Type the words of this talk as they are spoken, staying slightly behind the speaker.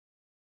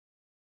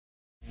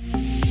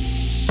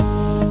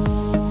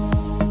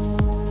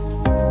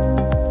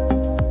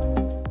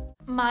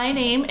My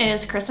name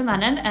is Kristen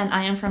Lennan and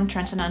I am from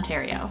Trenton,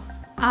 Ontario.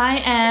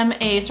 I am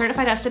a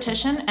certified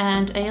esthetician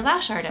and a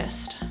lash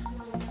artist.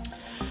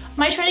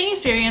 My training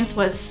experience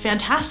was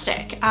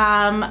fantastic.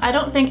 I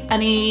don't think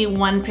any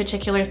one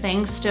particular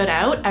thing stood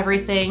out.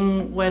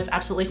 Everything was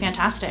absolutely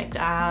fantastic.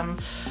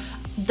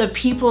 The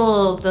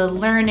people, the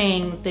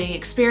learning, the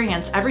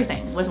experience,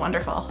 everything was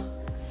wonderful.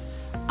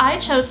 I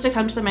chose to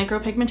come to the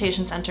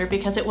Micro-Pigmentation Center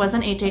because it was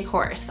an 8-day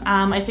course.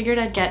 I figured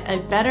I'd get a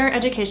better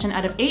education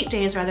out of 8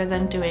 days rather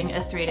than doing a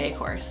 3-day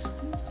course.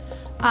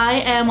 I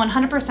am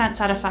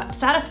 100%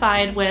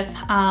 satisfied with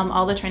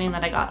all the training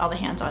that I got, all the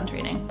hands-on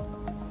training.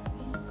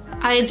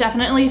 I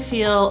definitely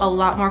feel a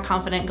lot more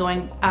confident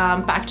going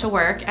back to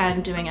work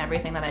and doing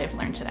everything that I've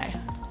learned today.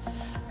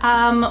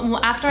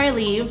 After I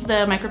leave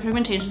the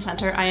Micro-Pigmentation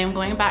Center, I am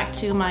going back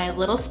to my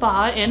little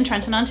spa in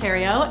Trenton,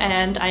 Ontario,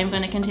 and I am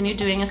going to continue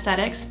doing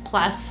aesthetics,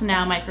 plus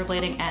now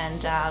microblading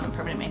and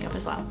permanent makeup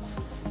as well.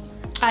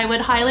 I would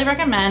highly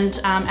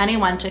recommend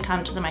anyone to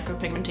come to the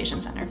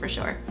Micro-Pigmentation Center for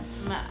sure.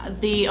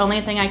 The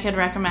only thing I could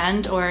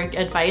recommend or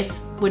advice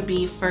would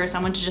be for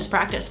someone to just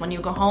practice. When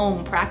you go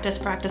home, practice,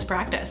 practice,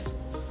 practice.